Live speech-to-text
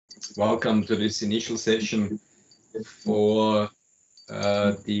Welcome to this initial session for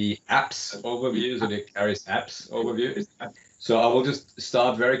the apps overview, so the Acterys Apps overview. So I will just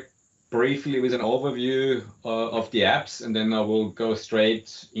start very briefly with an overview of the apps, and then I will go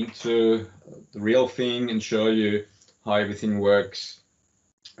straight into the real thing and show you how everything works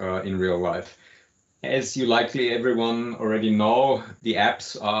in real life. As you likely everyone already know, the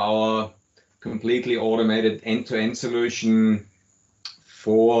apps are our completely automated end-to-end solution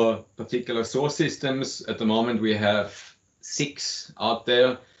for particular source systems. At the moment, we have 6 out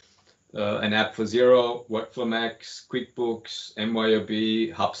there. An app for Xero, WorkflowMax, QuickBooks,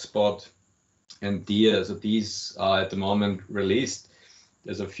 MYOB, HubSpot, and Dia. So these are at the moment released.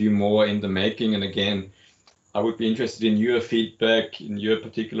 There's a few more in the making. And again, I would be interested in your feedback in your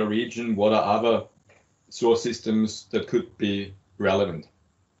particular region. What are other source systems that could be relevant?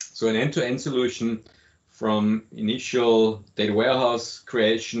 So an end-to-end solution from initial data warehouse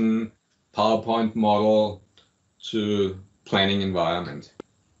creation, PowerPoint model to planning environment.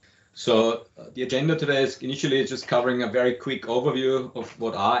 So the agenda today is initially just covering a very quick overview of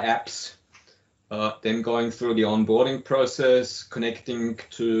what are apps, then going through the onboarding process, connecting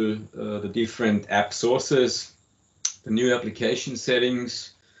to the different app sources, the new application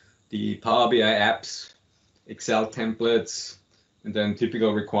settings, the Power BI apps, Excel templates, and then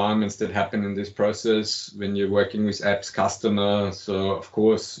typical requirements that happen in this process when you're working with apps customer. So of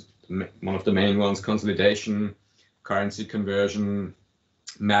course, one of the main ones, consolidation, currency conversion,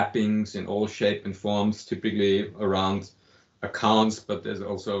 mappings in all shape and forms, typically around accounts, but there's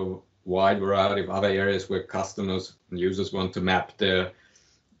also a wide variety of other areas where customers and users want to map their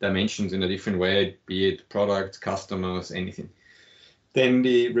dimensions in a different way, be it products, customers, anything. Then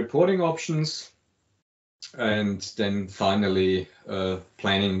the reporting options, and then finally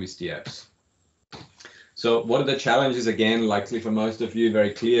planning with the apps. So what are the challenges? Again, likely for most of you,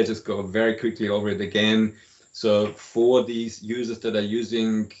 very clear, just go very quickly over it again. So for these users that are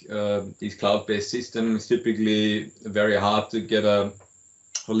using these cloud-based systems, typically very hard to get a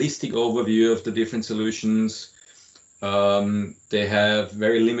holistic overview of the different solutions. They have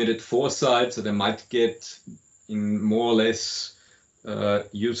very limited foresight, so they might get in more or less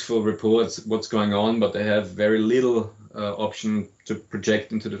useful reports what's going on, but they have very little option to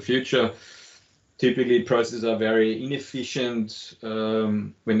project into the future. Typically, processes are very inefficient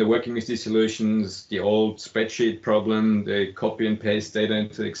when they're working with these solutions. The old spreadsheet problem, they copy and paste data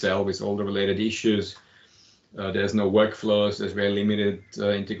into Excel with all the related issues. There's no workflows, there's very limited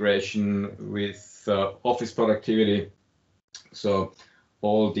integration with office productivity. So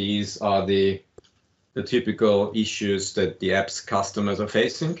all these are the typical issues that the apps customers are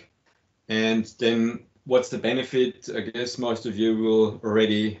facing. And then what's the benefit? I guess most of you will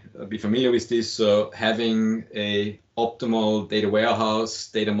already be familiar with this. So having a optimal data warehouse,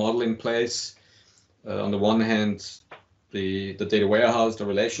 data model in place. On the one hand, the data warehouse, the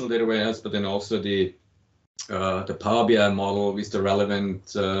relational data warehouse, but then also the Power BI model with the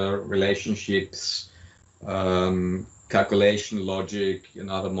relevant relationships, calculation logic,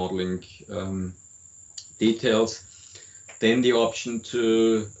 and other modeling details. Then the option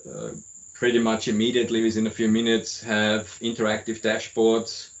to pretty much immediately within a few minutes have interactive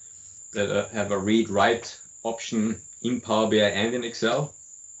dashboards that have a read-write option in Power BI and in Excel.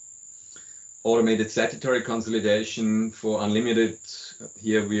 Automated statutory consolidation for unlimited.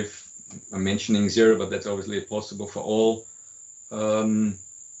 Here I'm mentioning Xero, but that's obviously possible for all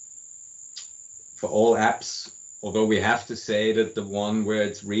apps. Although we have to say that the one where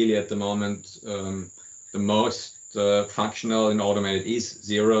it's really at the moment the most functional and automated is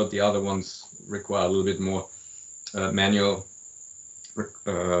Xero. The other ones require a little bit more manual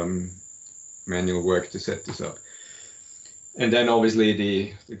work to set this up. And then obviously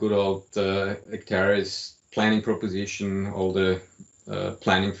the good old Acterys planning proposition, all the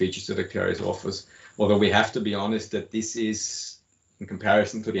planning features that Acterys offers. Although we have to be honest that this is, in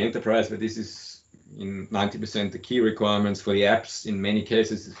comparison to the enterprise, but this is in 90% the key requirements for the apps. In many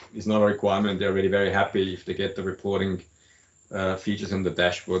cases, is not a requirement. They're already very happy if they get the reporting features and the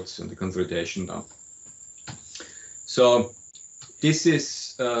dashboards and the consolidation done. So this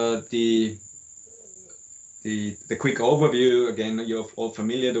is the quick overview. Again, you're all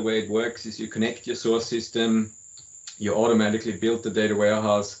familiar. The way it works is you connect your source system, you automatically build the data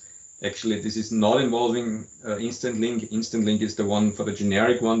warehouse. Actually, this is not involving Instant Link. Instant Link is the one for the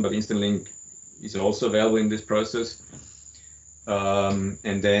generic one, but Instant Link is also available in this process.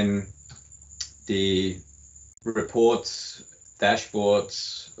 And then the reports,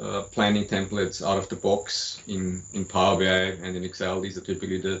 dashboards, planning templates out of the box in Power BI and in Excel. These are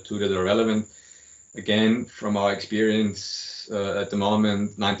typically the two that are relevant. Again, from our experience at the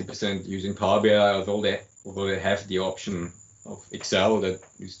moment, 90% using Power BI, although they have the option of Excel that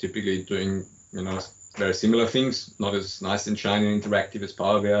is typically doing, very similar things, not as nice and shiny and interactive as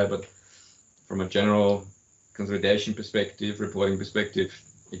Power BI, but from a general consolidation perspective, reporting perspective,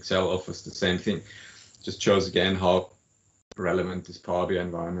 Excel offers the same thing. Just shows again how relevant this Power BI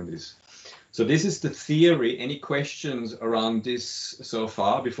environment is. So this is the theory. Any questions around this so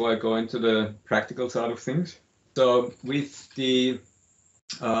far before I go into the practical side of things? So with the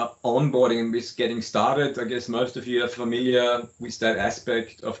onboarding and with getting started, I guess most of you are familiar with that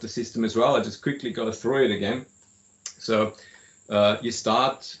aspect of the system as well. I'll just quickly go through it again. So you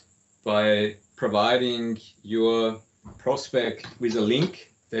start by providing your prospect with a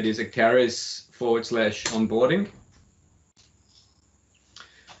link that is Acterys/onboarding.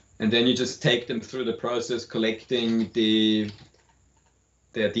 And then you just take them through the process, collecting their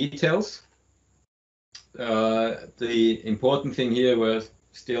details. The important thing here was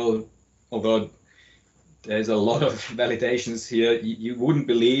still, although there's a lot of validations here, you wouldn't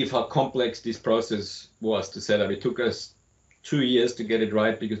believe how complex this process was to set up. It took us 2 years to get it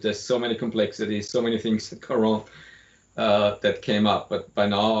right because there's so many complexities, so many things that go wrong that came up. But by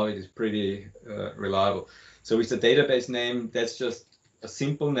now it is pretty reliable. So with the database name, that's just a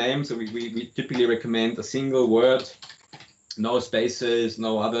simple name. So we typically recommend a single word, no spaces,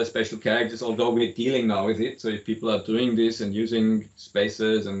 no other special characters, although we're dealing now with it. So if people are doing this and using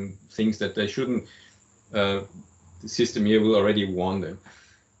spaces and things that they shouldn't, the system here will already warn them.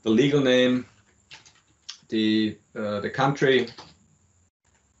 The legal name, the country,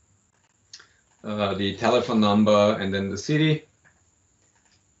 the telephone number, and then the city.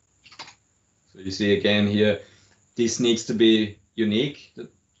 So you see again here, this needs to be unique,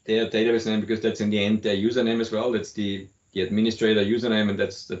 their database name, because that's in the end their username as well. That's the administrator username, and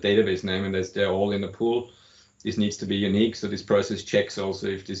that's the database name, and they're all in the pool. This needs to be unique, so this process checks also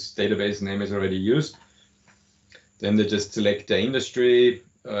if this database name is already used. Then they just select the industry,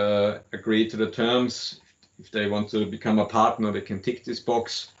 agree to the terms. If they want to become a partner, they can tick this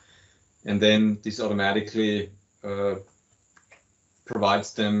box, and then this automatically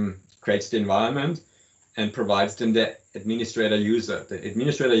creates the environment and provides them the administrator user. The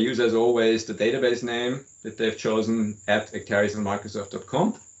administrator user is always the database name that they've chosen at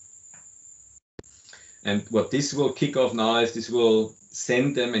acterysandmicrosoft.com. And what this will kick off now is this will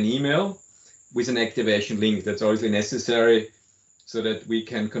send them an email with an activation link. That's obviously necessary so that we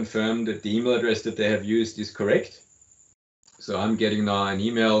can confirm that the email address that they have used is correct. So I'm getting now an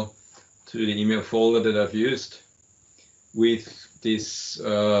email to the email folder that I've used with this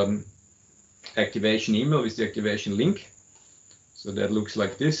activation email with the activation link. So that looks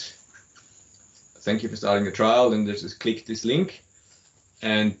like this. Thank you for starting the trial. And just click this link,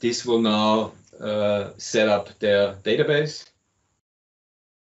 and this will now set up their database,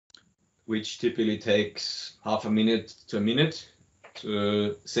 which typically takes half a minute to a minute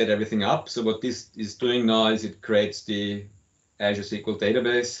to set everything up. So what this is doing now is it creates the Azure SQL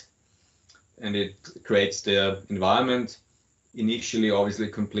database, and it creates their environment. Initially, obviously,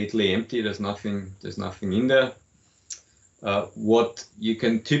 completely empty. There's nothing in there. What you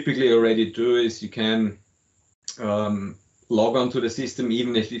can typically already do is you can log on to the system,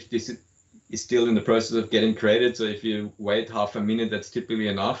 even if this is still in the process of getting created. So if you wait half a minute, that's typically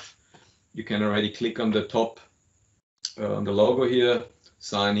enough. You can already click on the top, on the logo here,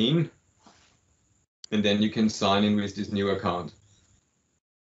 sign in, and then you can sign in with this new account.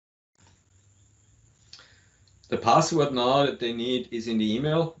 The password now that they need is in the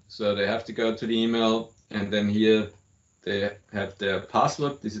email. So they have to go to the email, and then here they have their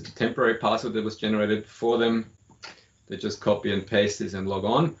password. This is the temporary password that was generated for them. They just copy and paste this and log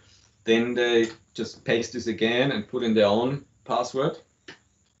on. Then they just paste this again and put in their own password.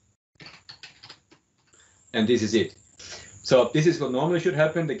 And this is it. So this is what normally should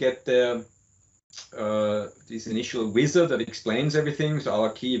happen. They get their this initial wizard that explains everything. So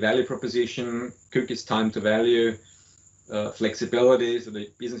our key value proposition, quickest time to value, flexibility, so the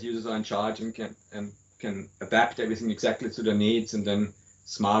business users are in charge and can adapt everything exactly to their needs, and then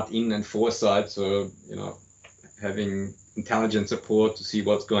smart in and foresight. So having intelligent support to see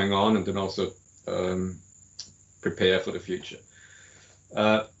what's going on, and then also prepare for the future.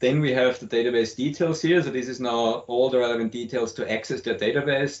 Then we have the database details here. So this is now all the relevant details to access their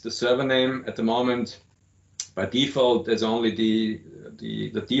database. The server name at the moment, by default, there's only the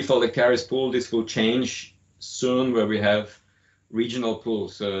default Acterys pool. This will change soon, where we have regional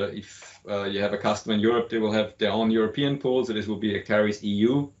pools. So if you have a customer in Europe, they will have their own European pool. So this will be Acterys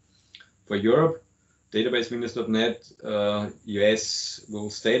EU for Europe. database Windows.net. US will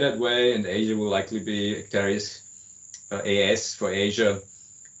stay that way, and Asia will likely be Acterys AS for Asia.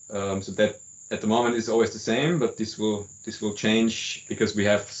 So that at the moment is always the same, but this will change because we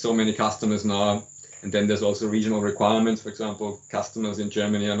have so many customers now. And then there's also regional requirements. For example, customers in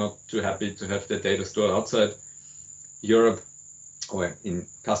Germany are not too happy to have their data stored outside Europe, or in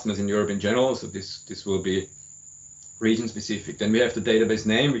customers in Europe in general. So this will be region specific. Then we have the database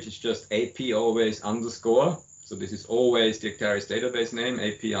name, which is just AP always underscore. So this is always the Acterys database name,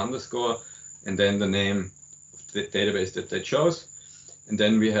 AP underscore, and then the name of the database that they chose. And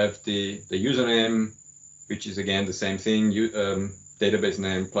then we have the username, which is again the same thing, database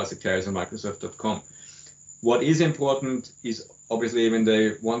name plus Acterys and Microsoft.com. What is important is obviously when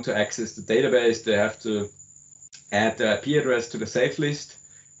they want to access the database, they have to add the IP address to the safe list,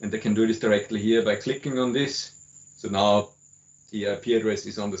 and they can do this directly here by clicking on this. So now the IP address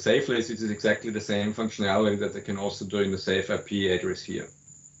is on the safe list. It is exactly the same functionality that they can also do in the safe IP address here.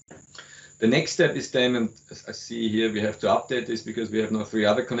 The next step is then, and as I see here, we have to update this because we have now 3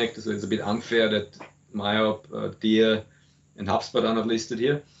 other connectors, so it's a bit unfair that MYOB, Deer, and HubSpot are not listed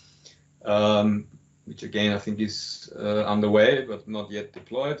here, which again I think is underway but not yet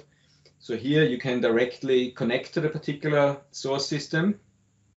deployed. So here you can directly connect to the particular source system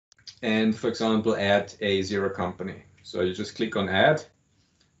and, for example, add a Xero company. So you just click on add,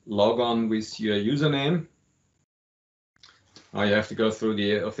 log on with your username. Now you have to go through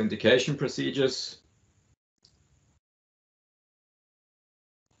the authentication procedures.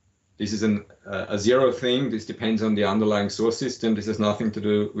 This is a Xero thing. This depends on the underlying source system. This has nothing to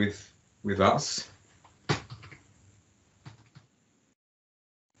do with us.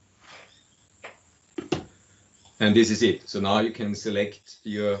 And this is it. So now you can select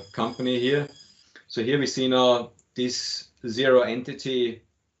your company here. So here we see now this Xero entity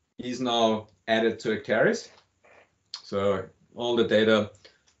is now added to Acterys. So all the data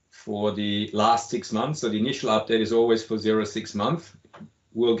for the last 6 months. So the initial update is always for 6 months.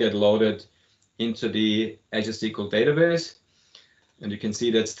 Will get loaded into the Azure SQL database. And you can see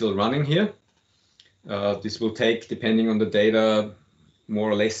that's still running here. This will take, depending on the data, more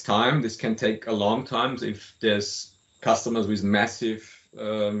or less time. This can take a long time. So if there's customers with massive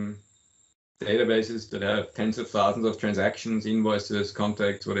databases that have tens of thousands of transactions, invoices,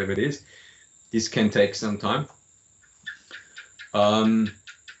 contacts, whatever it is, this can take some time.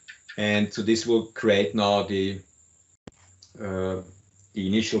 And so this will create now the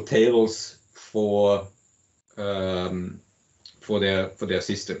initial tables for their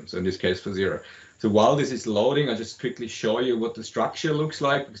system. So in this case for Xero. So while this is loading, I'll just quickly show you what the structure looks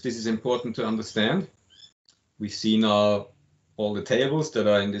like, because this is important to understand. We see now all the tables that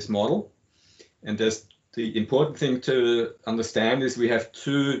are in this model. And there's the important thing to understand is we have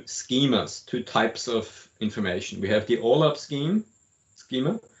 2 schemas, 2 types of information. We have the OLAP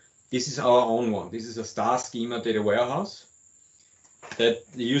schema. This is our own one. This is a star schema data warehouse that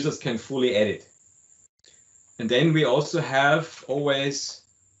the users can fully edit. And then we also have always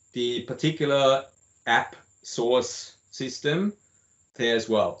the particular app source system there as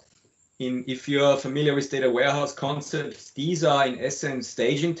well. If you're familiar with data warehouse concepts, these are in essence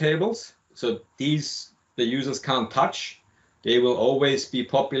staging tables. So these the users can't touch. They will always be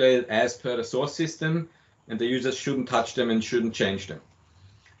populated as per the source system, and the users shouldn't touch them and shouldn't change them.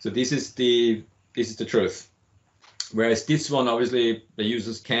 So this is the truth. Whereas this one, obviously, the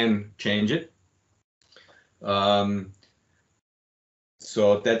users can change it.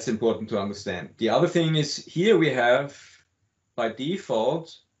 So that's important to understand. The other thing is here we have, by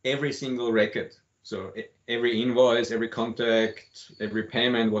default, every single record. So every invoice, every contact, every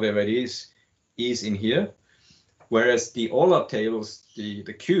payment, whatever it is in here. Whereas the OLAP tables, the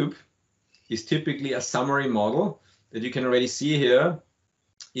cube, is typically a summary model that you can already see here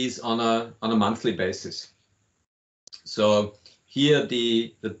is on a monthly basis. So here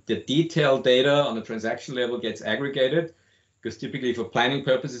the detailed data on the transaction level gets aggregated, because typically for planning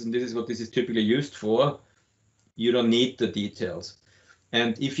purposes, and this is what this is typically used for, you don't need the details.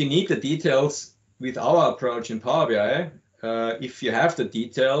 And if you need the details with our approach in Power BI, if you have the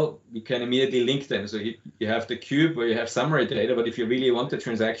detail, you can immediately link them. So you have the cube where you have summary data, but if you really want the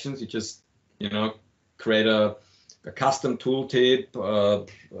transactions, you just create a custom tooltip,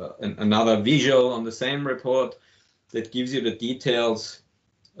 another visual on the same report that gives you the details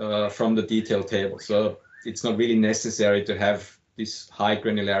from the detail table. So it's not really necessary to have this high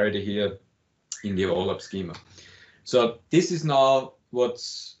granularity here in the OLAP schema. So this is now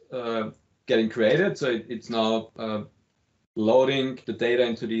what's getting created. So it's now loading the data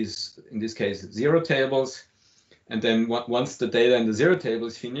into these, in this case, Xero tables. And then once the data in the Xero table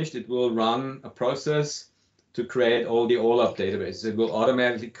is finished, it will run a process to create all the OLAP databases. It will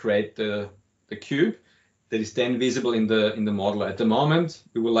automatically create the cube that is then visible in the model. At the moment,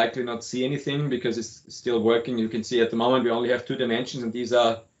 we will likely not see anything because it's still working. You can see at the moment we only have 2 dimensions, and these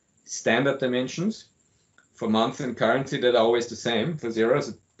are standard dimensions for month and currency that are always the same for Xero.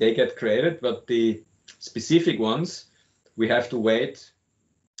 So they get created, but the specific ones, we have to wait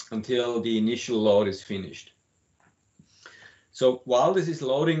until the initial load is finished. So while this is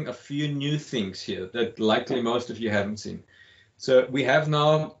loading, a few new things here that likely most of you haven't seen. So we have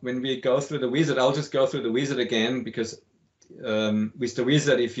now, when we go through the wizard, I'll just go through the wizard again, because with the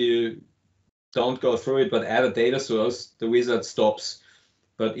wizard, if you don't go through it but add a data source, the wizard stops.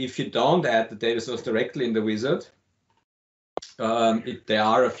 But if you don't add the data source directly in the wizard, there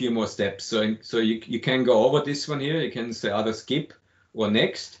are a few more steps. So you can go over this one here. You can say either skip or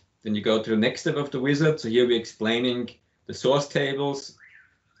next. Then you go to the next step of the wizard. So here we're explaining the source tables,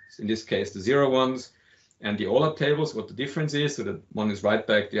 in this case the Xero ones, and the OLAP tables, what the difference is. So that one is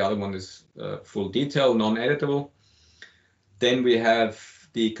writeback, the other one is full detail, non-editable. Then we have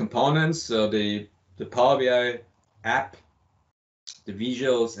the components, so the Power BI app, the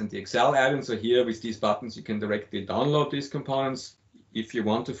visuals, and the Excel add-in. So here with these buttons, you can directly download these components if you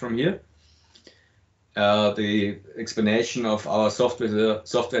want to from here. The explanation of our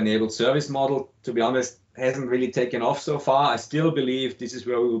software-enabled service model, to be honest, hasn't really taken off so far. I still believe this is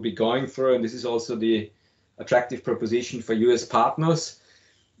where we will be going through, and this is also the attractive proposition for US partners,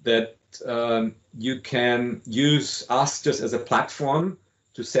 that you can use us just as a platform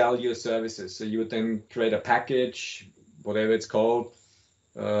to sell your services. So you would then create a package, whatever it's called,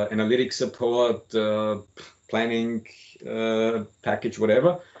 analytics support, planning package,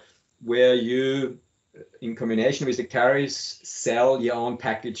 whatever, where you, in combination with the carriers, sell your own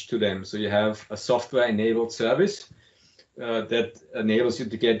package to them. So you have a software-enabled service that enables you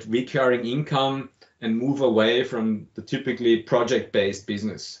to get recurring income and move away from the typically project-based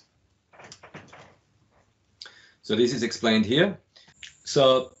business. So this is explained here.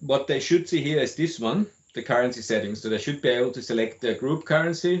 So what they should see here is this one, the currency settings. So they should be able to select their group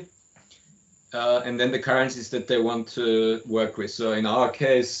currency and then the currencies that they want to work with. So in our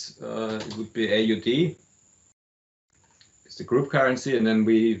case, it would be AUD. It's the group currency, and then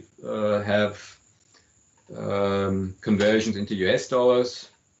we have conversions into US dollars,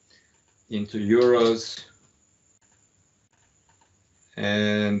 into euros,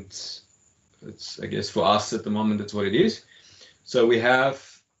 and it's, I guess for us at the moment, that's what it is. So we have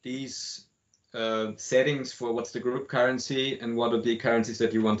these settings for what's the group currency and what are the currencies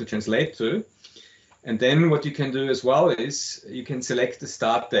that you want to translate to. And then what you can do as well is you can select the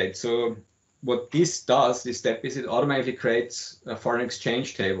start date. So what this does, this step, is it automatically creates a foreign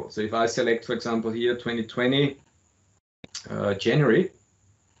exchange table. So if I select, for example, here 2020 January,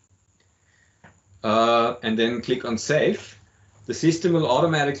 and then click on save, the system will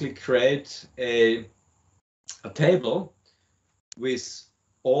automatically create a table with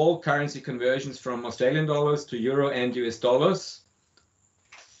all currency conversions from Australian dollars to euro and US dollars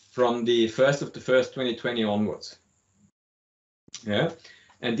from the 1st of the 1st, 2020 onwards. Yeah,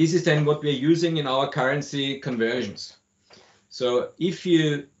 and this is then what we're using in our currency conversions. So if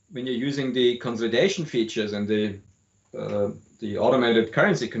you, when you're using the consolidation features and the automated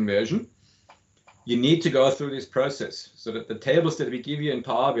currency conversion, you need to go through this process so that the tables that we give you in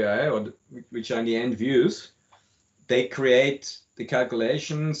Power BI, or which are in the end views, they create the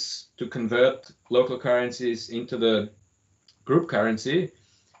calculations to convert local currencies into the group currency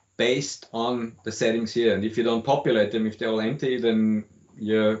based on the settings here. And if you don't populate them, if they're all empty, then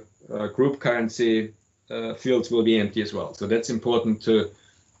your group currency fields will be empty as well. So that's important to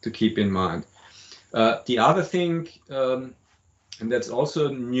keep in mind. The other thing, and that's also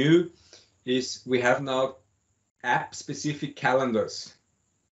new, is we have now app-specific calendars.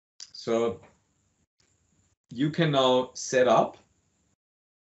 So you can now set up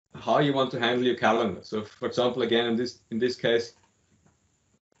how you want to handle your calendar. So for example, again, in this case,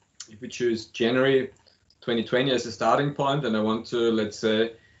 if we choose January 2020 as a starting point, and I want to, let's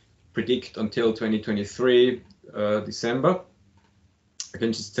say, predict until 2023 December, I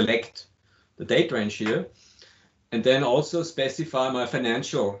can just select the date range here, and then also specify my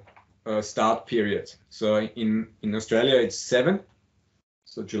financial start period. So in Australia, it's 7,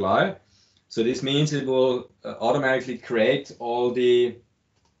 so July. So this means it will automatically create all the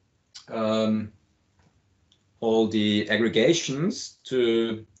aggregations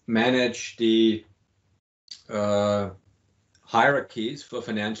to manage the hierarchies for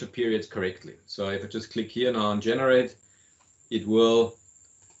financial periods correctly. So if I just click here now on generate, it will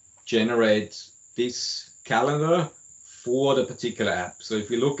generate this calendar for the particular app. So if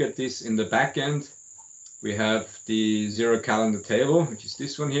we look at this in the back end, we have the Xero calendar table, which is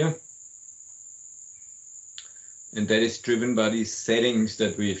this one here. And that is driven by these settings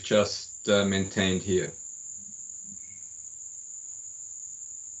that we've just maintained here.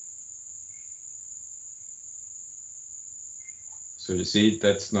 So you see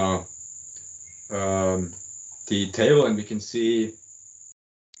that's now the table, and we can see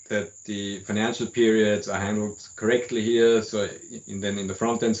that the financial periods are handled correctly here. So then in the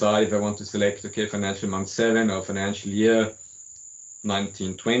front end side, if I want to select, okay, financial month 7 or financial year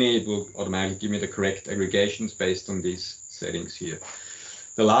 1920, it will automatically give me the correct aggregations based on these settings here.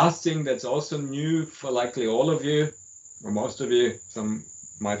 The last thing that's also new for likely all of you, or most of you, some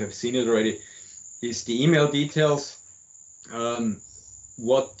might have seen it already, is the email details.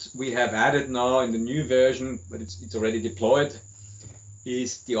 What we have added now in the new version, but it's already deployed,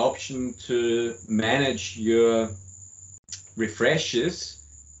 is the option to manage your refreshes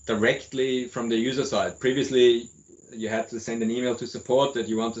directly from the user side. Previously, you had to send an email to support that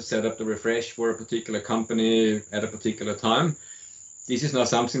you want to set up the refresh for a particular company at a particular time. This is now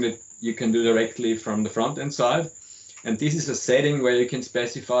something that you can do directly from the front end side. And this is a setting where you can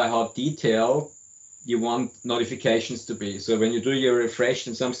specify how detailed you want notifications to be. So when you do your refresh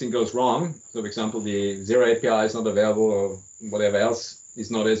and something goes wrong, so for example, the Xero API is not available or whatever else is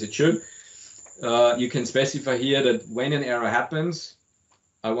not as it should, you can specify here that when an error happens,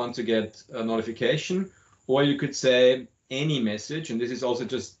 I want to get a notification, or you could say any message, and this is also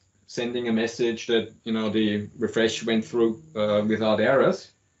just sending a message that, you know, the refresh went through without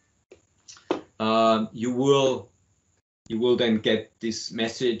errors. You will then get this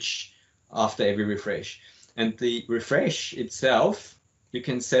message after every refresh. And the refresh itself, you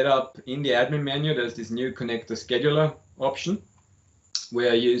can set up in the admin menu. There's this new connector scheduler option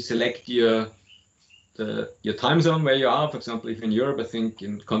where you select your time zone where you are. For example, if in Europe, I think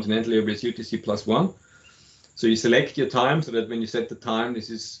in continental Europe it's UTC +1. So you select your time so that when you set the time, this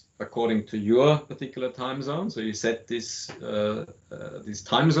is according to your particular time zone. So you set this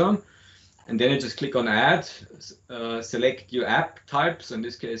time zone, and then you just click on add, select your app type. So in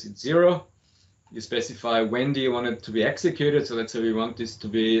this case, it's Xero. You specify when do you want it to be executed. So let's say we want this to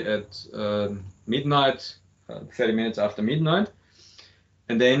be at midnight, 30 minutes after midnight.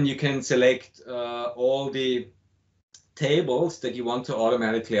 And then you can select all the tables that you want to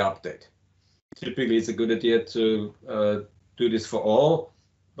automatically update. Typically, it's a good idea to do this for all,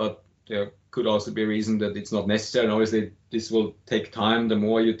 but there could also be a reason that it's not necessary. And obviously, this will take time. The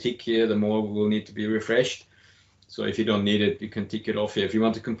more you tick here, the more will need to be refreshed. So if you don't need it, you can tick it off here. If you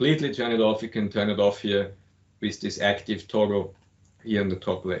want to completely turn it off, you can turn it off here with this active toggle here on the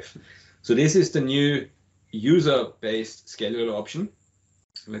top left. So this is the new user-based scheduler option.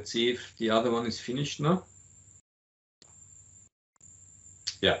 Let's see if the other one is finished now.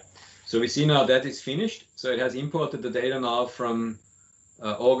 Yeah. So we see now that is finished. So it has imported the data now from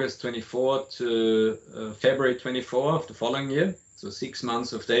August 24 to February 24 of the following year. So 6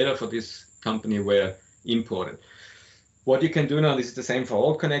 months of data for this company were imported. What you can do now, this is the same for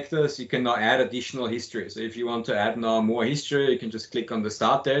all connectors, you can now add additional history. So if you want to add now more history, you can just click on the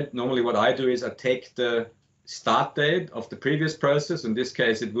start date. Normally what I do is I take the start date of the previous process. In this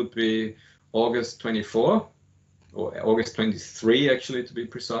case, it would be August 24 or August 23, actually, to be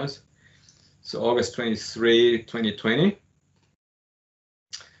precise. So August 23, 2020.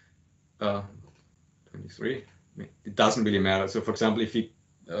 23, it doesn't really matter. So for example, if you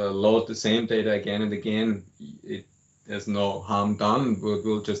load the same data again and again, there's no harm done.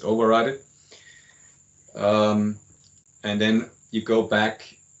 We'll just override it. And then you go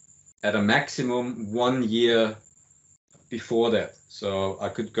back at a maximum 1 year before that. So I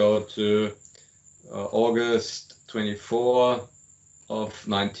could go to August 24 of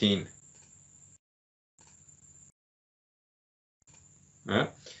 19. Yeah.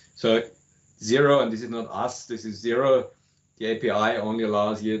 So Xero, and this is not us, this is Xero. The API only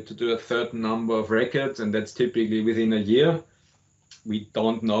allows you to do a certain number of records, and that's typically within a year. We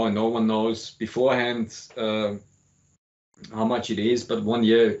don't know, and no one knows beforehand how much it is, but 1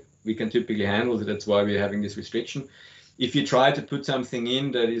 year we can typically handle it. That's why we're having this restriction. If you try to put something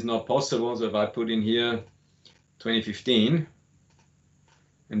in that is not possible, so if I put in here 2015,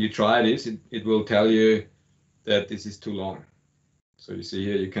 and you try this, it will tell you that this is too long. So you see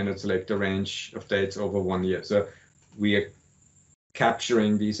here, you cannot select a range of dates over 1 year. So we are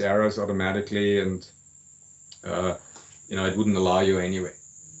capturing these errors automatically, and it wouldn't allow you anyway.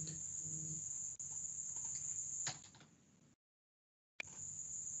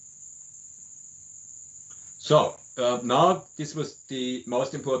 So now this was the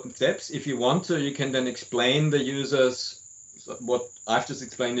most important steps. If you want to, you can then explain the users what I've just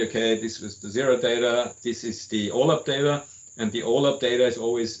explained. Okay, this was the Xero data, this is the all-up data, and the all-up data is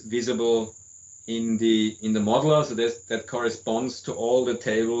always visible in the modeler, so that corresponds to all the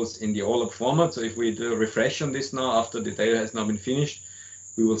tables in the all-up format. So if we do a refresh on this now, after the data has now been finished,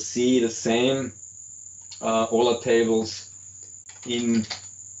 we will see the same all-up tables in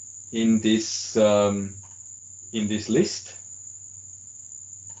this list.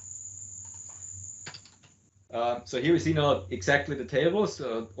 So here we see now exactly the tables,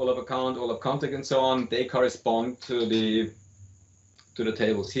 all-up account, all-up contact, and so on. They correspond to the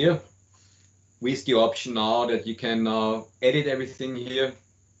tables here, with the option now that you can now edit everything here.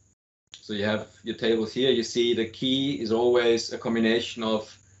 So you have your tables here. You see the key is always a combination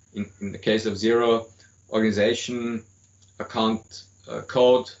of, in the case of Xero, organization, account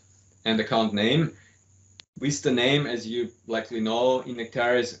code, and account name. With the name, as you likely know, in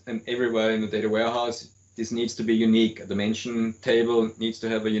Acterys and everywhere in the data warehouse, this needs to be unique. A dimension table needs to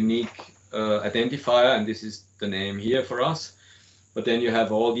have a unique identifier, and this is the name here for us. But then you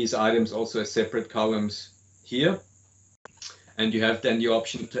have all these items also as separate columns here, and you have then the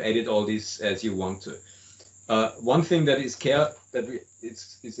option to edit all these as you want to. One thing that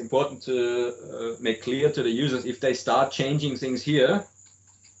it's important to make clear to the users, if they start changing things here,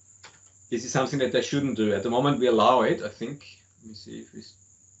 this is something that they shouldn't do. At the moment we allow it, I think. Let me see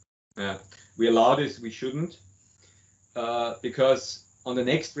if we allow this, we shouldn't, because on the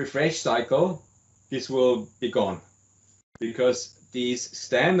next refresh cycle, this will be gone. Because these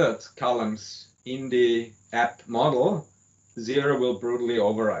standard columns in the app model, Xero will brutally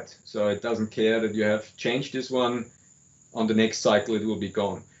override. So it doesn't care that you have changed this one. On the next cycle, it will be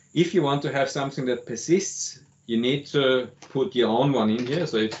gone. If you want to have something that persists, you need to put your own one in here.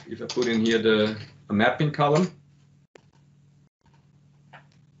 So if I put in here a mapping column,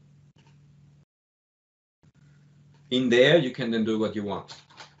 in there you can then do what you want,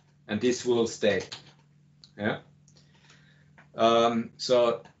 and this will stay. Yeah.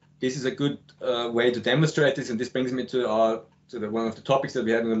 So this is a good way to demonstrate this, and this brings me to one of the topics that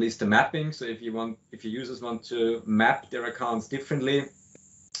we had on the list, the mapping. So if your users want to map their accounts differently,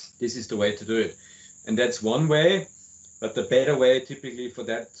 this is the way to do it. And that's one way, but the better way typically for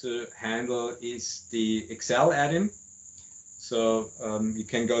that to handle is the Excel add-in. So you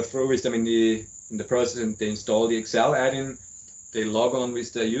can go through with them in the process, and they install the Excel add-in, they log on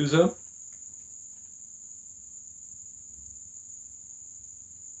with their user.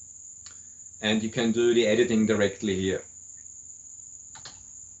 And you can do the editing directly here.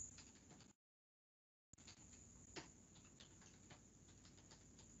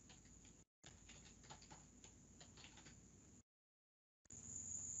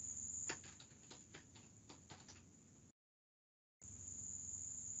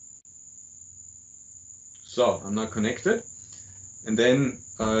 So I'm now connected, and then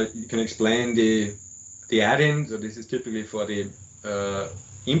you can explain the add-in. So this is typically for the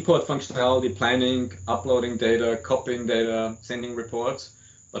import functionality, planning, uploading data, copying data, sending reports,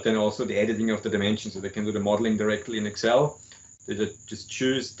 but then also the editing of the dimensions. So they can do the modeling directly in Excel. They just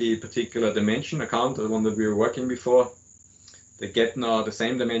choose the particular dimension account, the one that we were working before. They get now the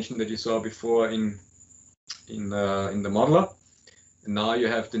same dimension that you saw before in the modeler. And now you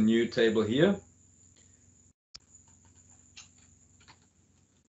have the new table here.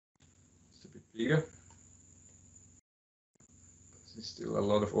 It's a bit bigger. There's still a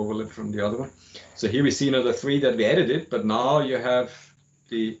lot of overlap from the other one. So here we see now the three that we edited, but now you have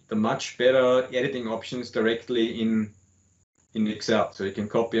the much better editing options directly in Excel. So you can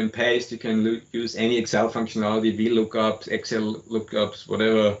copy and paste, you can use any Excel functionality, VLOOKUPs, Excel lookups,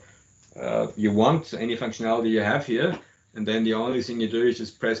 whatever you want, any functionality you have here. And then the only thing you do is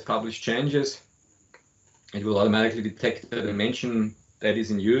just press publish changes. It will automatically detect the dimension that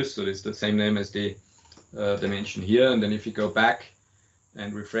is in use. So it's the same name as the dimension here. And then if you go back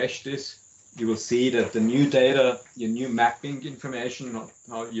and refresh this, you will see that the new data, your new mapping information,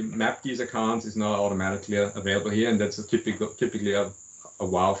 how you map these accounts is now automatically available here. And that's typically a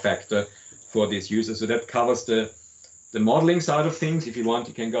wow factor for these users. So that covers the modeling side of things. If you want,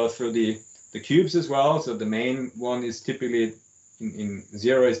 you can go through the cubes as well. So the main one is typically in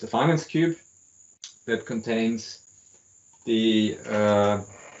Xero is the finance cube that contains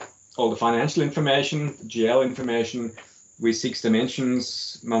all the financial information, GL information with 6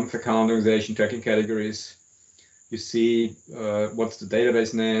 dimensions, month, account, organization, tracking categories. You see what's the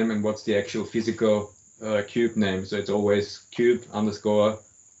database name and what's the actual physical cube name. So it's always cube underscore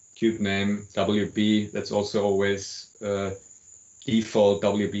cube name WB. That's also always default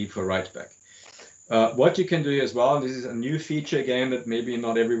WB for writeback. What you can do as well, this is a new feature again that maybe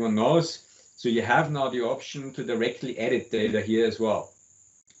not everyone knows. So you have now the option to directly edit data here as well.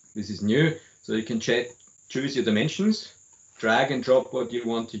 This is new. So you can choose your dimensions, drag and drop what you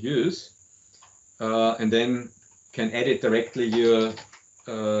want to use, and then can edit directly your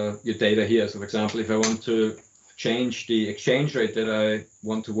data here. So for example, if I want to change the exchange rate that I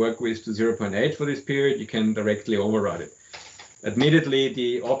want to work with to 0.8 for this period, you can directly override it. Admittedly,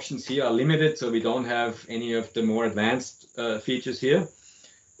 the options here are limited, so we don't have any of the more advanced features here,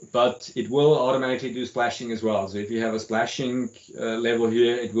 but it will automatically do splashing as well. So if you have a splashing level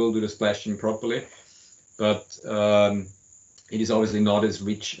here, it will do the splashing properly, but it is obviously not as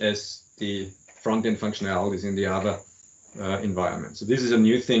rich as the front-end functionalities in the other environment. So this is a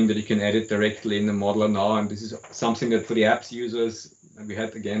new thing that you can edit directly in the modeler now, and this is something that for the apps users, and we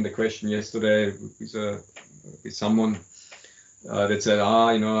had again the question yesterday with someone that said,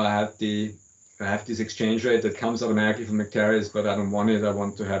 I have this exchange rate that comes automatically from Acterys, but I don't want it. I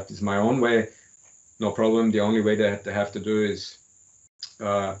want to have this my own way. No problem. The only way that they have to do is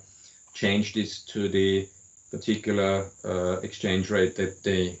change this to the particular exchange rate that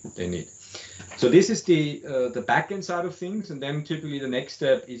they need. So this is the back-end side of things, and then typically the next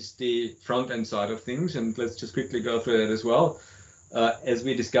step is the front-end side of things, and let's just quickly go through that as well. As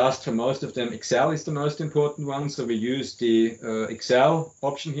we discussed, for most of them, Excel is the most important one, so we use the Excel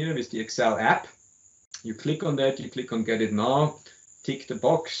option here with the Excel app. You click on that, you click on Get It Now, tick the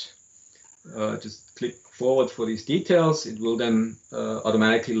box, just click forward for these details. It will then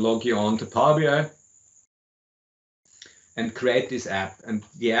automatically log you on to Power BI and create this app. And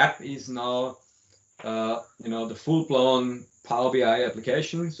the app is now, the full-blown Power BI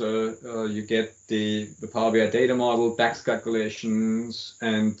application. So you get the Power BI data model, DAX calculations,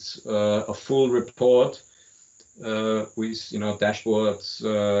 and a full report with dashboards,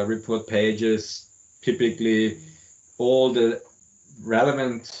 report pages, typically all the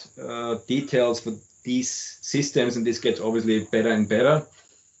relevant details for these systems, and this gets obviously better and better.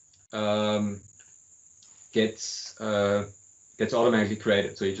 Gets automatically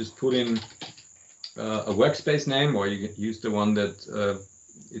created. So you just put in a workspace name, or you use the one that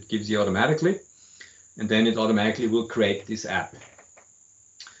it gives you automatically, and then it automatically will create this app.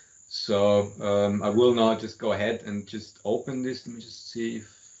 So I will now just go ahead and just open this. Let me just see if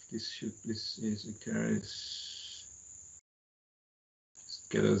this is Acterys.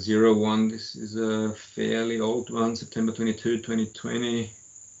 Get a 01. This is a fairly old one, September 22, 2020.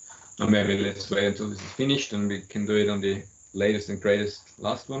 Or maybe let's wait until this is finished and we can do it on the latest and greatest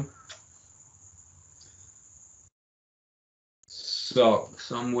last one. So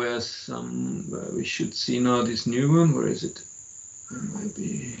somewhere we should see now this new one. Where is it?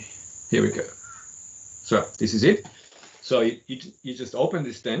 Maybe here we go. So this is it. So you just open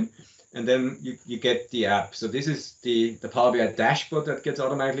this then, and then you get the app. So this is the Power BI dashboard that gets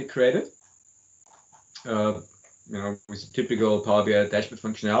automatically created. With typical Power BI dashboard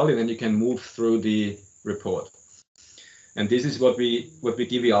functionality, then you can move through the report. And this is what we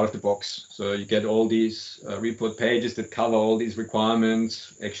give you out of the box. So you get all these report pages that cover all these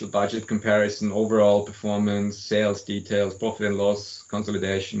requirements, actual budget comparison, overall performance, sales details, profit and loss,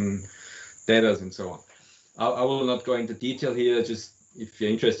 consolidation, data, and so on. I will not go into detail here. Just if you're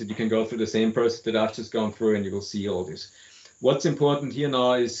interested, you can go through the same process that I've just gone through and you will see all this. What's important here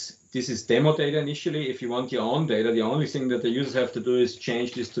now is this is demo data initially. If you want your own data, the only thing that the users have to do is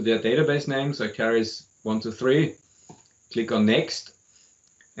change this to their database name. So Acterys 123, click on next,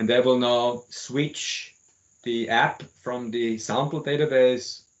 and they will now switch the app from the sample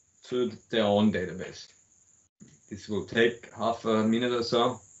database to their own database. This will take half a minute or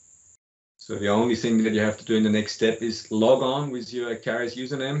so. So the only thing that you have to do in the next step is log on with your Acterys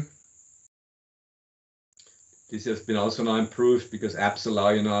username. This has been also now improved because apps allow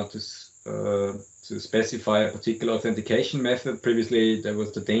you now to specify a particular authentication method. Previously, there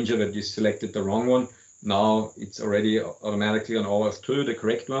was the danger that you selected the wrong one. Now it's already automatically on OAuth 2, the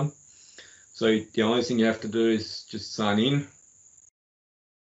correct one. So the only thing you have to do is just sign in,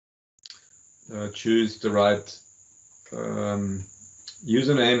 choose the right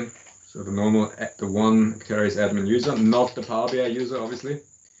username. So the one Acterys admin user, not the Power BI user, obviously.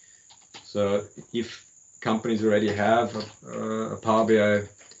 So if companies already have a Power BI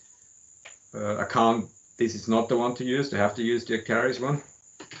account, this is not the one to use. They have to use the Acterys one.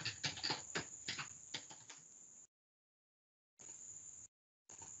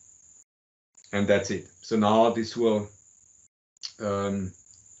 And that's it. So now this will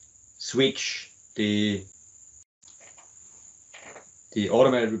switch the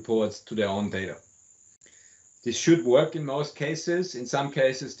automated reports to their own data. this should work in most cases. In some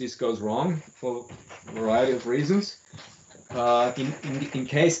cases, this goes wrong for a variety of reasons. In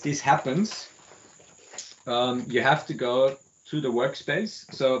case this happens, you have to go to the workspace.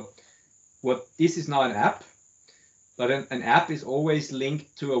 So this is not an app, but an app is always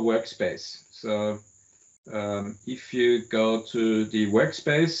linked to a workspace. So if you go to the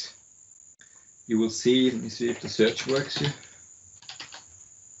workspace, you will see, let me see if the search works here.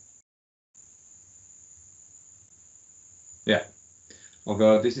 Yeah,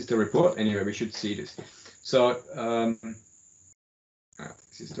 although this is the report, anyway, we should see this. So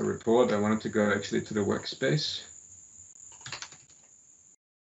this is the report. I wanted to go actually to the workspace.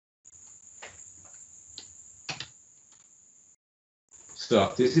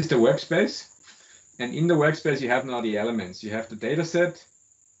 So this is the workspace. And in the workspace, you have now the elements. You have the data set,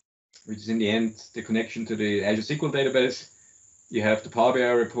 which is in the end the connection to the Azure SQL database. You have the Power BI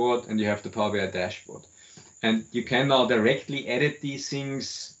report, and you have the Power BI dashboard. And you can now directly edit these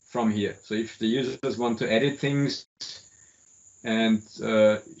things from here. So if the users want to edit things and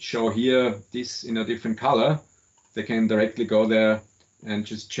show here this in a different color, they can directly go there and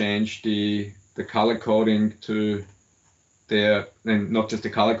just change the color coding to their, and not just the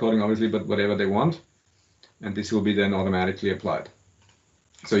color coding obviously, but whatever they want. And this will be then automatically applied.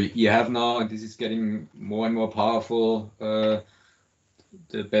 So you have now, and this is getting more and more powerful, the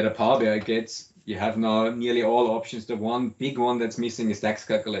better Power BI gets, you have now nearly all options. The one big one that's missing is tax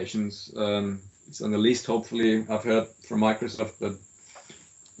calculations. It's on the list, hopefully, I've heard from Microsoft, but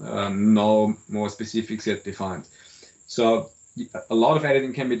no more specifics yet defined. So a lot of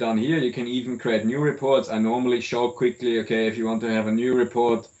editing can be done here. You can even create new reports. I normally show quickly, okay, if you want to have a new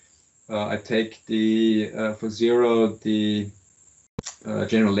report, I take the, for Xero, the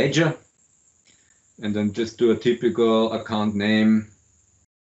general ledger, and then just do a typical account name.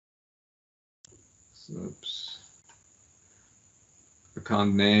 Oops.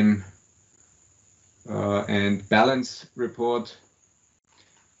 Account name and balance report,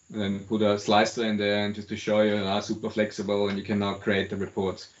 and then put a slicer in there, and just to show you, super flexible, and you can now create the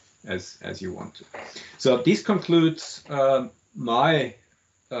reports as you want to. So this concludes my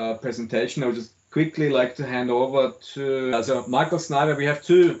presentation. I would just quickly like to hand over to so Michael Snyder. We have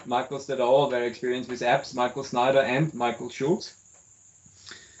two Michaels that are all very experienced with apps, Michael Snyder and Michael Schultz.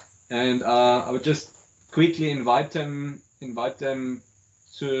 And I would just quickly invite them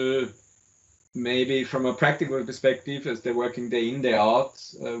to, maybe from a practical perspective, as they're working day in, day out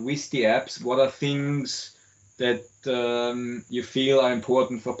with the apps, what are things that you feel are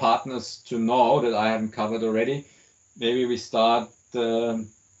important for partners to know that I haven't covered already? Maybe we start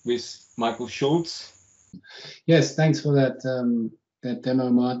with Michael Schultz. Yes, thanks for that that demo,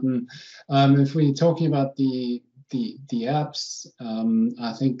 Martin. If we're talking about the apps,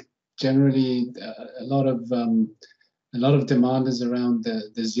 I think generally a lot of demand is around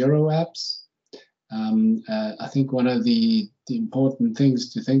the Xero apps. I think one of the important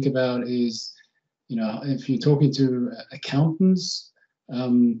things to think about is, if you're talking to accountants,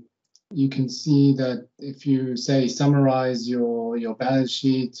 you can see that if you say summarize your balance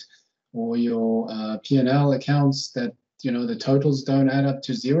sheet or your P&L accounts, that the totals don't add up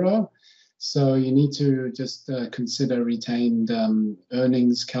to zero. So you need to just consider retained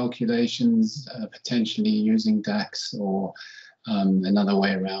earnings calculations, potentially using DAX or another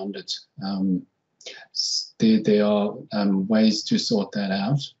way around it. There are ways to sort that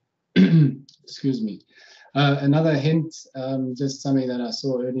out. Excuse me. Another hint, just something that I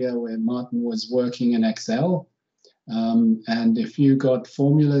saw earlier where Martin was working in Excel. And if you got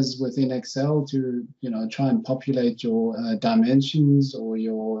formulas within Excel to try and populate your dimensions or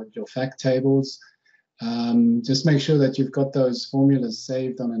your fact tables, just make sure that you've got those formulas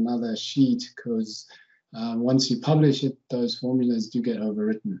saved on another sheet, because once you publish it, those formulas do get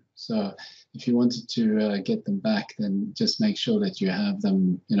overwritten. So if you wanted to get them back, then just make sure that you have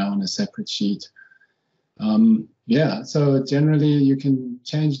them on a separate sheet. Yeah, so generally you can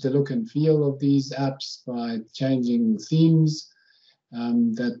change the look and feel of these apps by changing themes.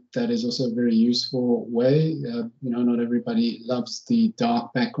 That is also a very useful way. Not everybody loves the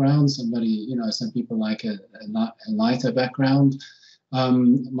dark background. Some people like a lighter background.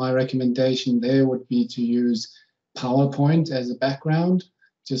 My recommendation there would be to use PowerPoint as a background.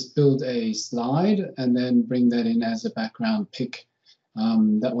 Just build a slide and then bring that in as a background pick.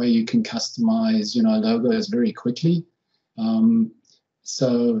 That way you can customize, logos very quickly.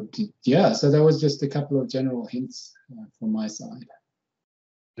 So that was just a couple of general hints from my side.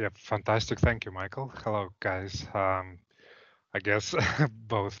 Yeah, fantastic. Thank you, Michael. Hello, guys. I guess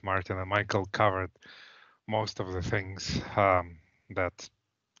both Martin and Michael covered most of the things that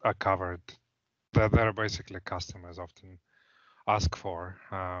are covered that are basically customers often ask for.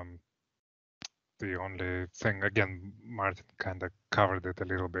 The only thing, again, Martin kind of covered it a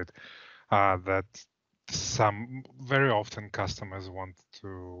little bit, that very often customers want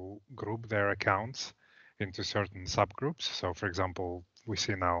to group their accounts into certain subgroups. So for example, we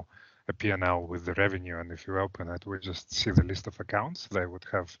see now a P&L with the revenue, and if you open it, we just see the list of accounts. They would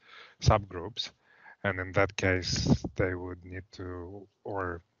have subgroups. And in that case, they would need to,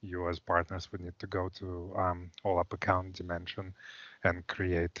 or you as partners would need to go to all up account dimension and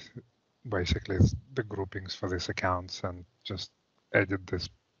create basically the groupings for these accounts and just edit this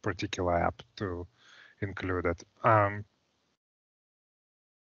particular app to include it.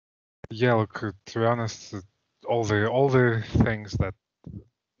 Yeah, look, to be honest, all the things that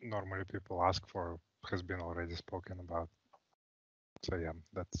normally people ask for has been already spoken about. So yeah,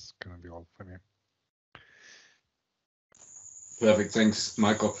 that's gonna be all for me. Perfect, thanks,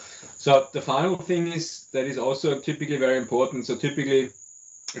 Michael. So the final thing that is also typically very important. So typically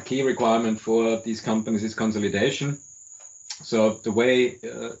a key requirement for these companies is consolidation. So the way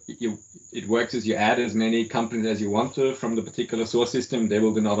it works is you add as many companies as you want to from the particular source system. They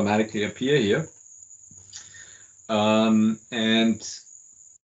will then automatically appear here. And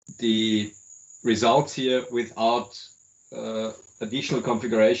the results here without additional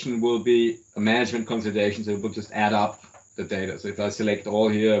configuration will be a management consolidation. So it will just add up the data. So if I select all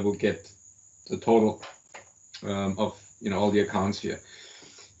here, I will get the total of all the accounts here.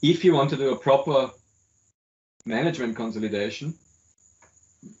 If you want to do a proper management consolidation,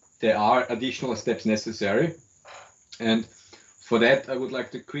 there are additional steps necessary. And for that, I would like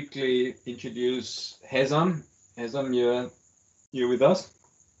to quickly introduce Hezam. Hezam, you're with us?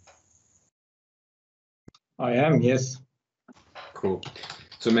 I am, yes. Cool.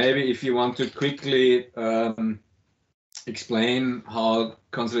 So maybe if you want to quickly explain how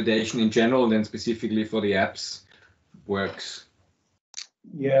consolidation in general, then specifically for the apps, works.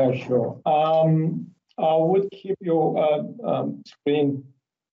 Yeah, sure. I would keep your screen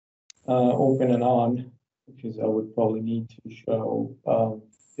open and on, because I would probably need to show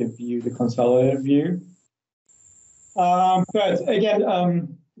the consolidated view. But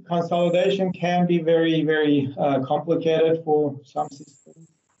again, consolidation can be very, very complicated for some systems.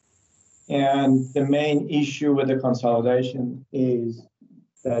 And the main issue with the consolidation is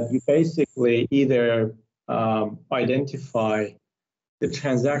that you basically either identify the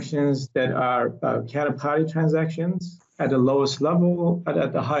transactions that are counterparty transactions at the lowest level and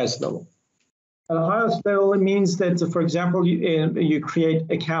at the highest level. At the highest level, it means that, for example, you create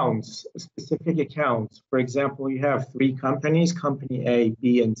accounts, specific accounts. For example, you have 3 companies, company A,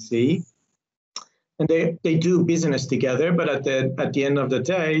 B, and C, and they do business together. But at the end of the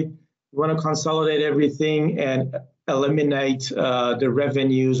day, you want to consolidate everything and eliminate the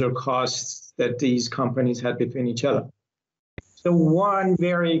revenues or costs that these companies had between each other. So one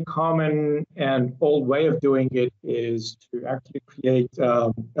very common and old way of doing it is to actually create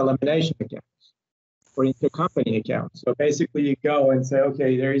elimination accounts or intercompany accounts. So basically, you go and say,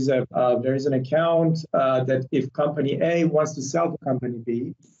 okay, there is an account that if company A wants to sell to company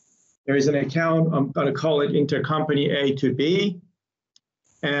B, there is an account, I'm going to call it intercompany A to B.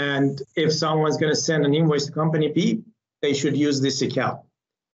 And if someone's going to send an invoice to company B, they should use this account.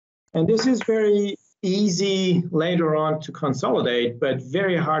 And this is very easy later on to consolidate, but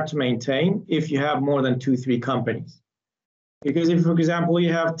very hard to maintain if you have more than 2-3 companies. Because if, for example,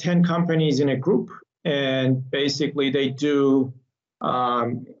 you have 10 companies in a group and basically they do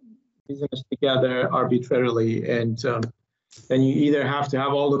business together arbitrarily, and then you either have to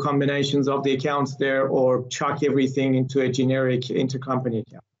have all the combinations of the accounts there or chuck everything into a generic intercompany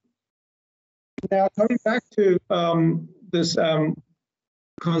account. Now, coming back to this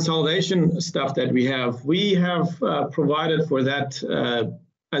consolidation stuff that we have provided for that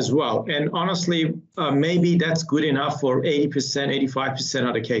as well. And honestly, maybe that's good enough for 80%, 85%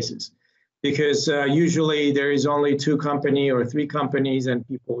 of the cases, because usually there is only 2 companies or 3 companies and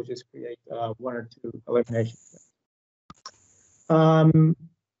people will just create 1 or 2 eliminations.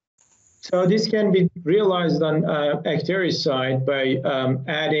 So this can be realized on Acterys side by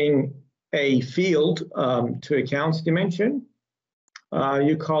adding a field to accounts dimension.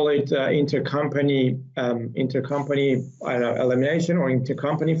 You call it intercompany elimination or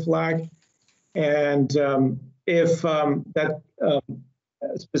intercompany flag. And if that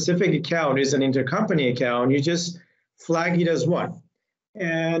specific account is an intercompany account, you just flag it as 1.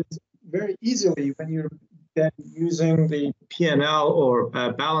 And very easily, when you're then using the P&L or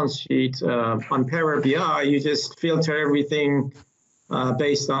balance sheet on Power BI, you just filter everything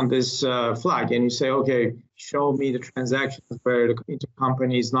based on this flag, and you say, okay, show me the transactions where the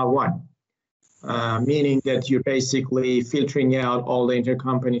intercompany is not 1. meaning that you're basically filtering out all the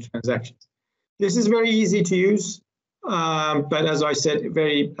intercompany transactions. This is very easy to use, but as I said,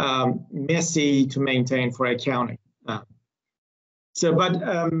 very messy to maintain for accounting.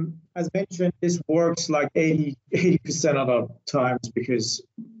 As mentioned, this works like 80% of the times because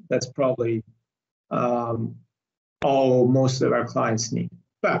that's probably all most of our clients need.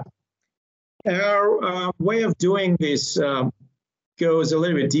 But our way of doing this goes a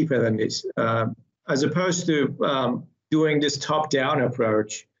little bit deeper than this. As opposed to doing this top-down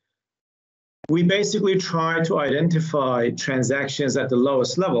approach, we basically try to identify transactions at the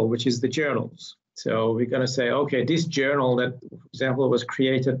lowest level, which is the journals. So we're going to say, okay, this journal that, for example, was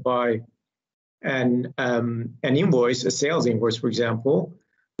created by an invoice, a sales invoice, for example,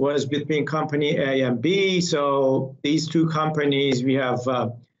 was between company A and B. So these two companies, we have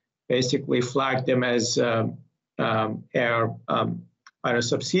basically flagged them as our either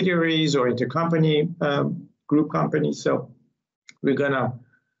subsidiaries or intercompany group companies. So we're going to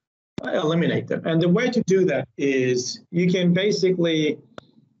eliminate them. And the way to do that is you can basically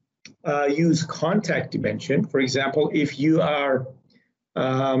use contact dimension. For example, if you are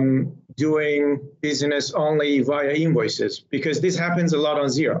doing business only via invoices, because this happens a lot on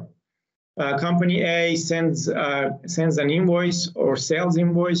Xero. Company A sends an invoice or sales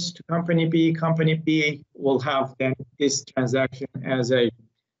invoice to company B. Company B will have then this transaction as a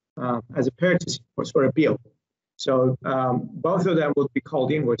purchase invoice or a bill. So both of them would be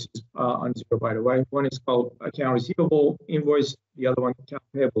called invoices on Xero, by the way. One is called account receivable invoice, the other one account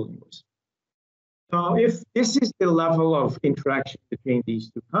payable invoice. So if this is the level of interaction between these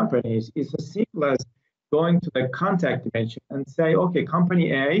two companies, it's as simple as going to the contact dimension and say, okay,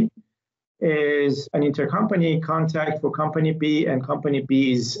 company A is an intercompany contact for company B, and company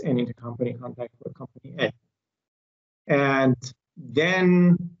B is an intercompany contact for company A. And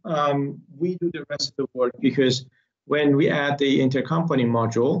then we do the rest of the work, because when we add the intercompany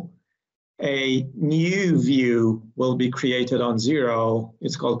module, a new view will be created on Xero.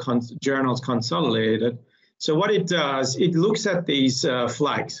 It's called Journals Consolidated. So what it does, it looks at these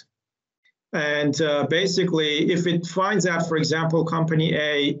flags. And basically, if it finds out, for example, company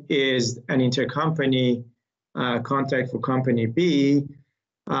A is an intercompany contact for company B,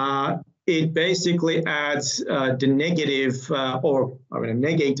 it basically adds the negative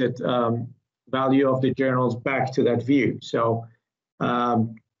negated value of the journals back to that view. So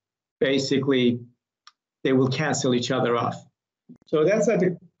basically, they will cancel each other off. So that's at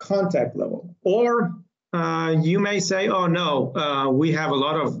the contact level. Or you may say, oh no, we have a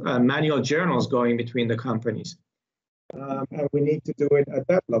lot of manual journals going between the companies. And we need to do it at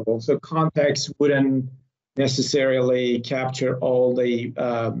that level. So contacts wouldn't necessarily capture all the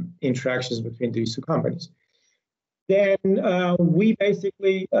interactions between these two companies. Then we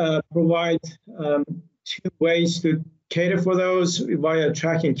basically provide two ways to cater for those via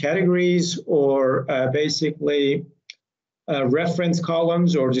tracking categories, or basically reference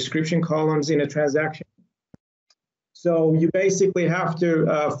columns or description columns in a transaction. So you basically have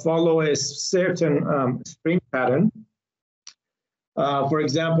to follow a certain string pattern. For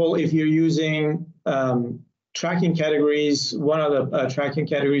example, if you're using tracking categories, one of the tracking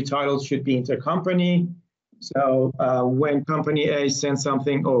category titles should be intercompany. So when company A sends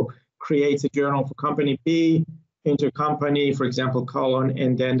something or creates a journal for company B, intercompany, for example, colon,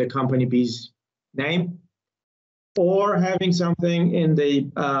 and then the company B's name. Or having something in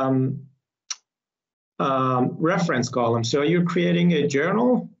the reference column. So you're creating a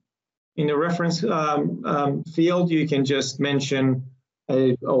journal. In the reference field, you can just mention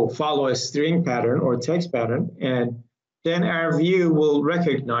follow a string pattern or text pattern, and then our view will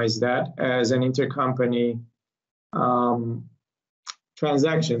recognize that as an intercompany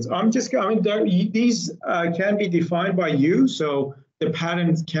transactions. These can be defined by you, so the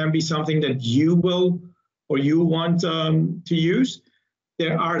pattern can be something that you will or you want to use.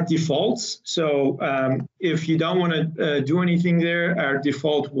 There are defaults, so if you don't want to do anything there, our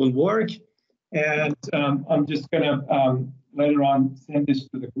default will work. And I'm just going to later on send this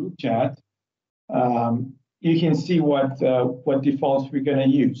to the group chat. You can see what defaults we're going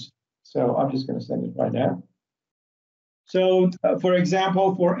to use. So I'm just going to send it right now. So for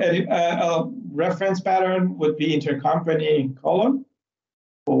example, for a reference pattern would be intercompany column.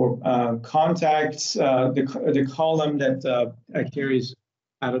 For contacts, the column that Acterys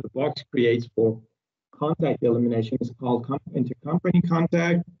out of the box creates for contact elimination is called intercompany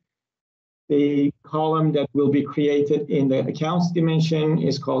contact. The column that will be created in the accounts dimension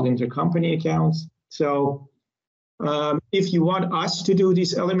is called intercompany accounts. So if you want us to do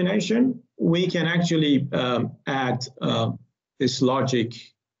this elimination, we can actually add this logic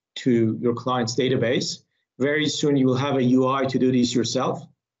to your client's database. Very soon you will have a UI to do this yourself.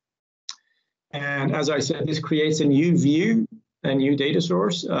 And as I said, this creates a new view, a new data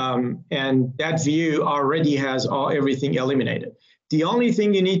source, and that view already has everything eliminated. The only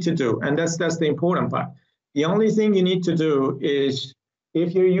thing you need to do, and that's the important part, the only thing you need to do is,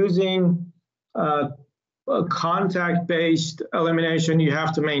 if you're using a contact-based elimination, you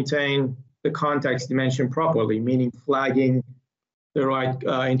have to maintain the context dimension properly, meaning flagging the right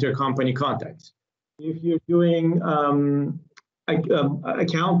intercompany contacts. If you're doing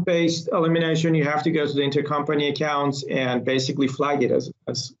account-based elimination, you have to go to the intercompany accounts and basically flag it as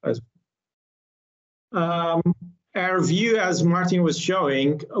our view, as Martin was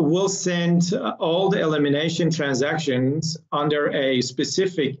showing, will send all the elimination transactions under a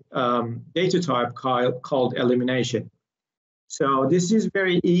specific data type called elimination. So this is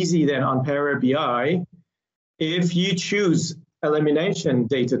very easy then on Power BI. If you choose elimination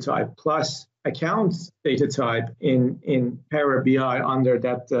data type plus accounts data type in Power BI under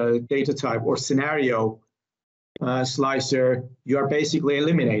that data type or scenario slicer, you are basically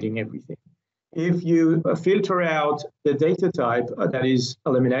eliminating everything. If you filter out the data type that is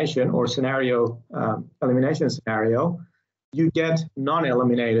elimination or scenario, elimination scenario, you get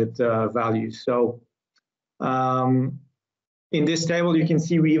non-eliminated values. So in this table, you can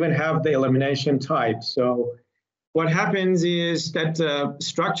see we even have the elimination type. So what happens is that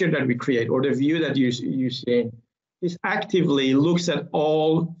structure that we create, or the view that you see, this actively looks at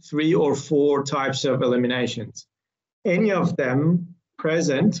all 3 or 4 types of eliminations. Any of them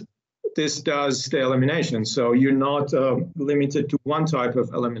present, this does the elimination. So you're not limited to one type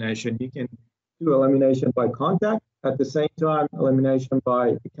of elimination. You can do elimination by contact, at the same time elimination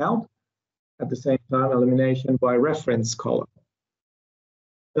by account, at the same time elimination by reference column.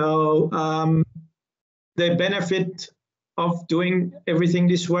 So the benefit of doing everything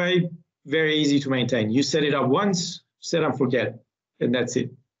this way, very easy to maintain. You set it up once, set and forget, and that's it.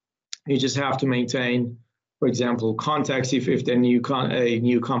 You just have to maintain, for example, contacts if the new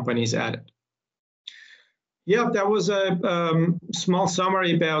company is added. Yeah, that was a small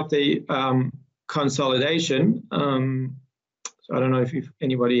summary about the consolidation. So I don't know if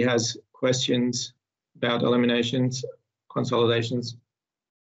anybody has questions about eliminations, consolidations.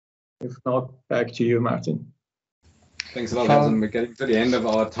 If not, back to you, Martin. Thanks a lot, Hazen. We're getting to the end of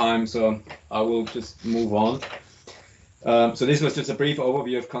our time, so I will just move on. So this was just a brief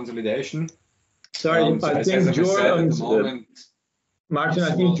overview of consolidation. Sorry, I think Martin,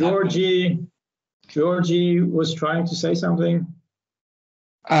 I think Georgie was trying to say something.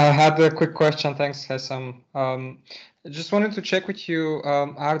 I had a quick question. Thanks, Hesam. I just wanted to check with you,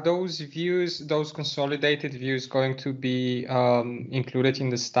 are those views, those consolidated views, going to be included in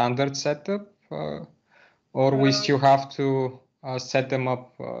the standard setup, or we still have to set them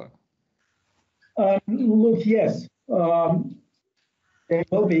up? Look, yes. They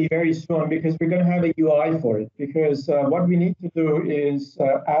will be very soon, because we're going to have a UI for it. Because what we need to do is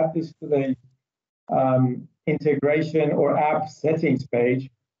add this to the integration or app settings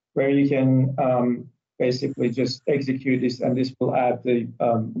page, where you can basically just execute this, and this will add the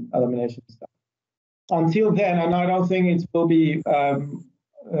elimination stuff. Until then, and I don't think it will be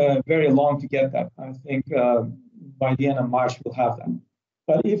very long to get that. I think by the end of March we'll have that.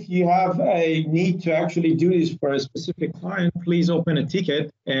 But if you have a need to actually do this for a specific client, please open a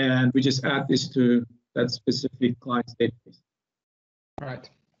ticket and we just add this to that specific client's database. All right.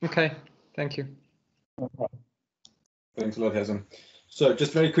 Okay. Thank you. No problem. Thanks a lot, Hazen. So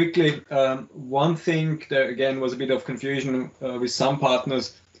just very quickly, one thing that again was a bit of confusion with some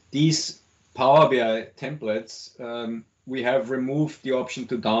partners, these Power BI templates, we have removed the option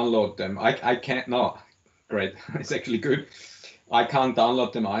to download them. I can't, no, great, it's actually good. I can't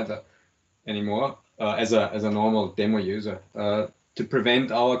download them either anymore as a normal demo user to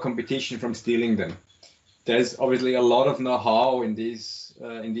prevent our competition from stealing them. There's obviously a lot of know-how in these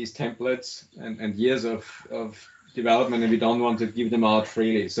templates and years of development, and we don't want to give them out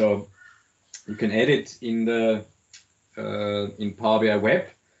freely. So you can edit in the in Power BI Web,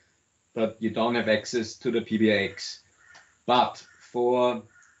 but you don't have access to the PBX. But for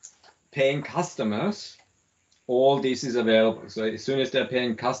paying customers, all this is available. So as soon as they're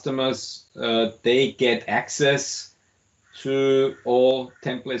paying customers, they get access to all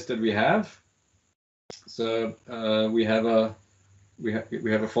templates that we have. So we have a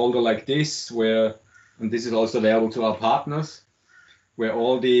folder like this where, and this is also available to our partners, where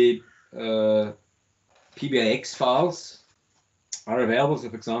all the PBX files are available. So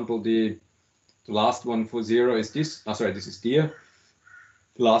for example, the last one for Xero is this. Oh, sorry, this is Dear.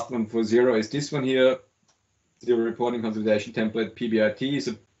 The last one for Xero is this one here. The reporting consolidation template PBIT is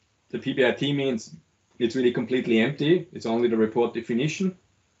a the PBIT means it's really completely empty. It's only the report definition,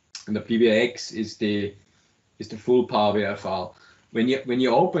 and the PBIX is the full Power BI file. When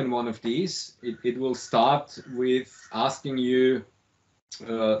you open one of these, it will start with asking you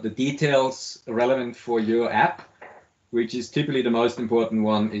the details relevant for your app, which is typically the most important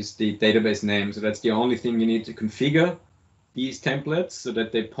one, is the database name. So that's the only thing you need to configure these templates so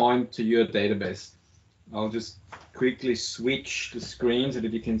that they point to your database. I'll just quickly switch the screen so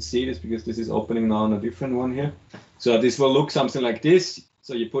that you can see this, because this is opening now on a different one here. So this will look something like this.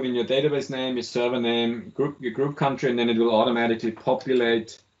 So you put in your database name, your server name, your group country, and then it will automatically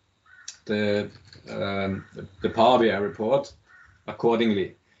populate the Power BI report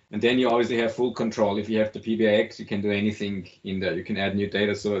accordingly. And then you obviously have full control. If you have the PBIX, you can do anything in there. You can add new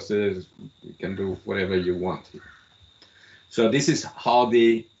data sources. You can do whatever you want. So this is how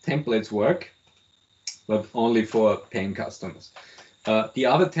the templates work, but only for paying customers. The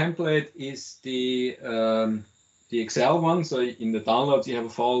other template is the Excel one. So in the downloads, you have a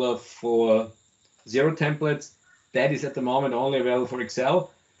folder for Xero templates. That is at the moment only available for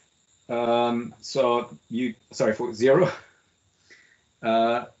Excel. For Xero.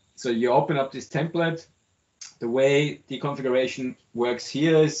 So you open up this template. The way the configuration works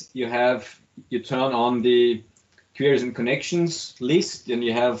here is you turn on the queries and connections list, and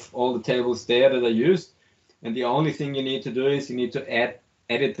you have all the tables there that are used. And the only thing you need to do is you need to edit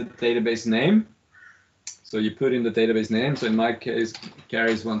the database name. So you put in the database name. So in my case,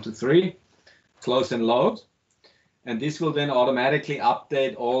 carries 1, 2, 3, close and load. And this will then automatically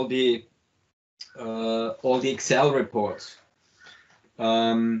update all the Excel reports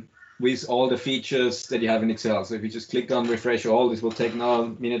with all the features that you have in Excel. So if you just click on refresh all, this will take now a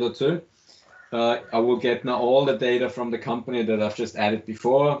minute or two. I will get now all the data from the company that I've just added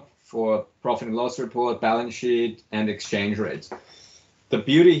before for profit and loss report, balance sheet, and exchange rates. The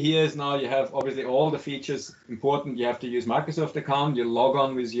beauty here is now you have obviously all the features important. You have to use Microsoft account. You log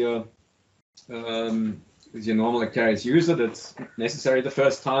on with your normal Acterys user. That's necessary the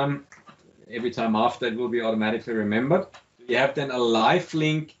first time. Every time after, it will be automatically remembered. You have then a live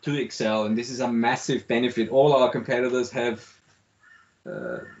link to Excel, and this is a massive benefit. All our competitors have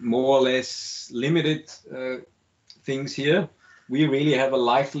more or less limited things here. We really have a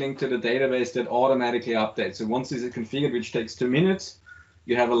live link to the database that automatically updates. So once this is configured, which takes 2 minutes,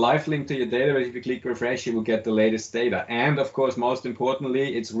 you have a live link to your database. If you click refresh, you will get the latest data. And of course, most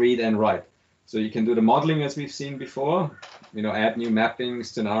importantly, it's read and write. So you can do the modeling as we've seen before, add new mappings,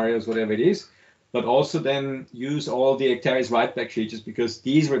 scenarios, whatever it is, but also then use all the Acterys writeback features, because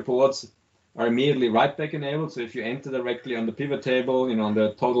these reports are immediately writeback enabled. So if you enter directly on the pivot table, on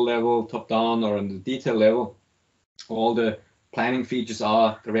the total level, top down, or on the detail level, all the planning features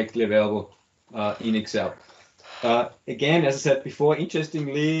are directly available in Excel. Again, as I said before,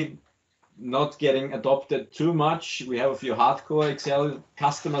 interestingly, not getting adopted too much. We have a few hardcore Excel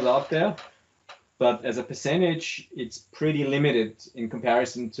customers out there, but as a percentage, it's pretty limited in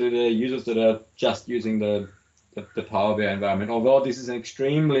comparison to the users that are just using the Power BI environment. Although this is an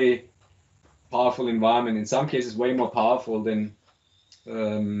extremely powerful environment, in some cases way more powerful than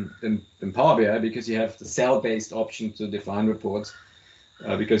Power BI, because you have the cell-based option to define reports,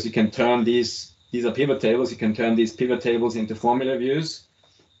 because you can turn these are pivot tables, you can turn these pivot tables into formula views,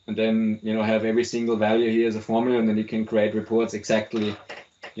 and then have every single value here as a formula, and then you can create reports exactly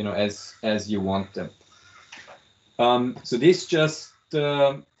as you want them. So this just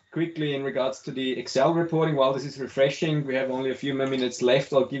quickly in regards to the Excel reporting. While this is refreshing, we have only a few more minutes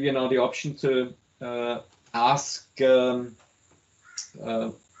left. I'll give you now the option to ask a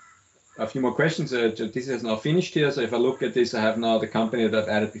few more questions. This is now finished here. So if I look at this, I have now the company that I've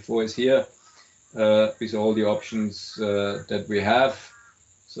added before is here with all the options that we have.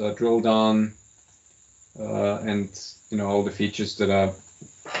 So I drill down and all the features that are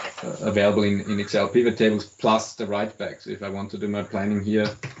available in Excel pivot tables, plus the writeback. So if I want to do my planning here,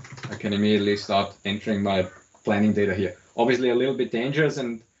 I can immediately start entering my planning data here. Obviously a little bit dangerous,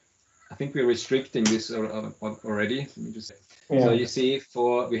 and I think we're restricting this already. Let me just say. Yeah. So you see,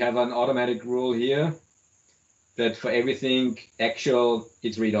 we have an automatic rule here that for everything actual,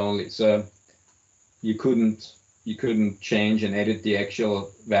 it's read only. So you couldn't change and edit the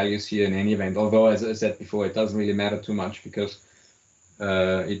actual values here in any event. Although, as I said before, it doesn't really matter too much, because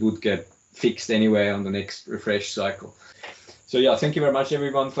it would get fixed anyway on the next refresh cycle. So yeah, thank you very much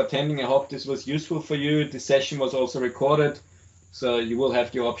everyone for attending. I hope this was useful for you. This session was also recorded, so you will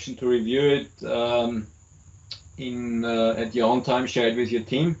have the option to review it at your own time, share it with your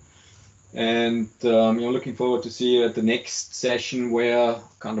team. And looking forward to see you at the next session, where I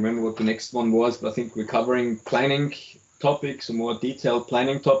can't remember what the next one was, but I think we're covering planning topics, some more detailed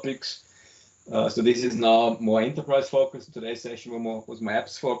planning topics. So this is now more enterprise focused. Today's session was more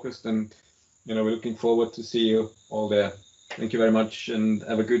apps focused, and we're looking forward to see you all there. Thank you very much, and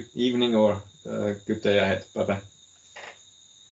have a good evening or a good day ahead. Bye bye.